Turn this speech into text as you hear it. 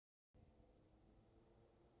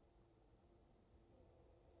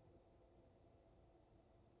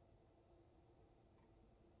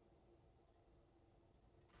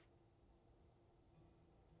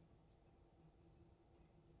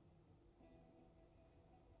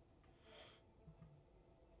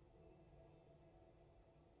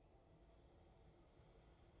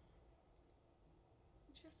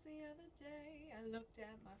Just the other day I looked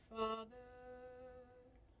at my father.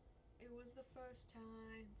 It was the first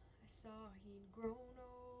time I saw he'd grown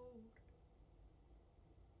old.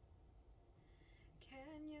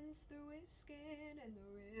 Canyons through his skin and the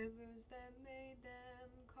rivers that made them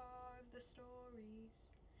carve the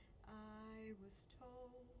stories I was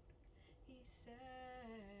told. He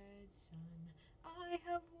said, "Son, I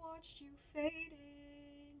have watched you fade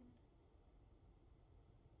in.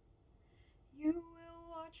 You will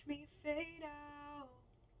watch me fade out.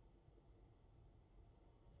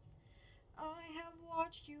 I have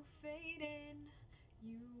watched you fade in.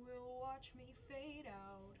 You will watch me fade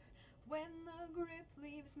out. When the grip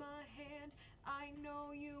leaves my hand, I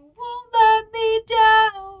know you won't let me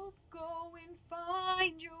down. Go and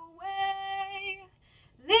find your way.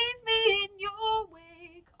 Leave me in your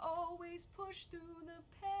wake. Always push through the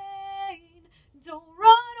pain. Don't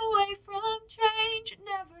run away from change.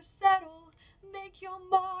 Never settle. Make your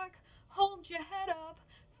mark. Hold your head up.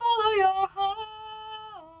 Follow your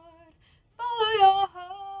heart. Follow your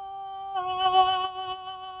heart.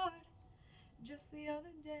 Just the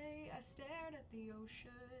other day I stared at the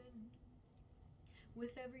ocean.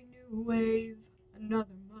 With every new wave,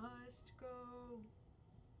 another must go.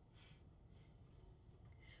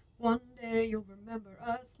 One day you'll remember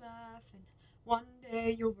us laughing. One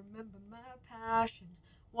day you'll remember my passion.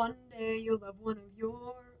 One day you'll love one of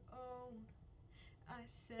your own. I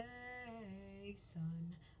say,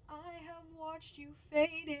 son, I have watched you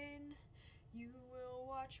fade in. You will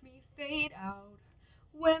watch me fade out.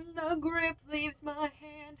 When the grip leaves my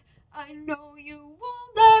hand, I know you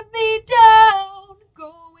won't let me down.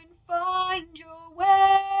 Go and find your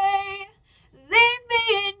way. Leave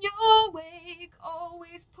me in your wake.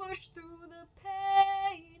 Always push through the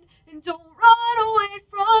pain. And don't run away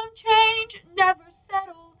from change. Never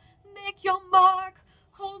settle. Make your mark.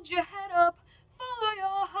 Hold your head up. Follow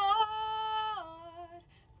your heart.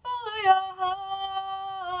 Follow your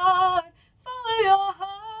heart. Follow your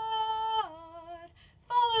heart.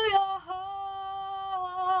 Follow your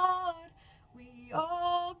heart. We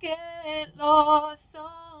all get lost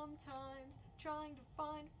sometimes, trying to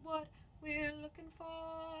find what we're looking for.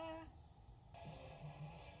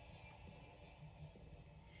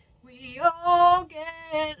 We all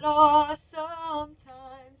get lost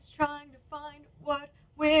sometimes, trying to find what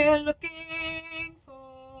we're looking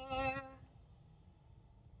for.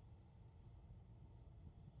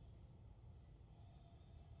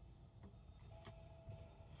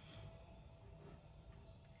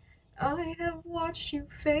 I have watched you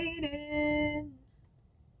fade in.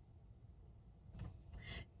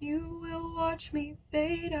 You will watch me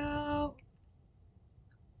fade out.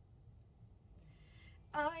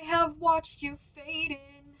 I have watched you fade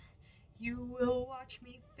in. You will watch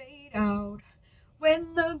me fade out.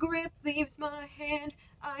 When the grip leaves my hand,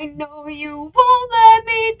 I know you won't let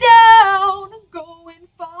me down. Go and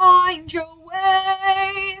find your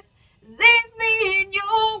way. Leave me in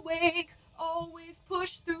your wake. Always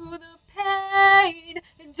push through the pain.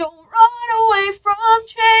 And don't run away from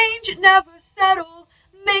change. Never settle.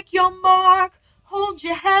 Make your mark. Hold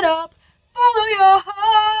your head up. Follow your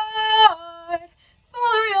heart.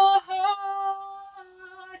 Follow your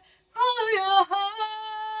heart. Follow your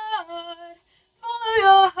heart. Follow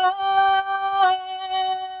your heart.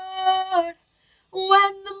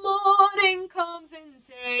 When the morning comes and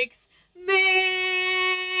takes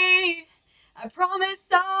me, I promise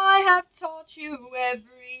I have taught you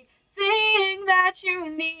everything that you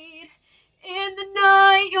need. In the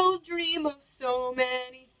night you'll dream of so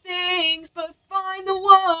many things, but find the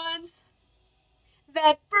ones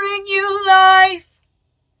that bring you life,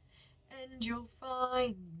 and you'll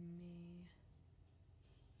find me.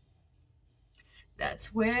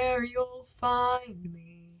 That's where you'll find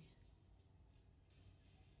me.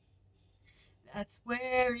 That's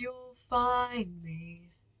where you'll find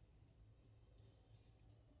me.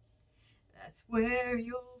 That's where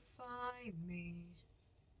you'll find me.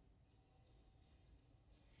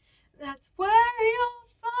 That's where you'll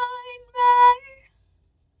find me.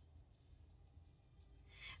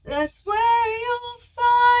 That's where you'll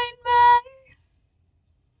find me.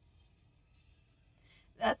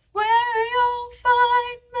 That's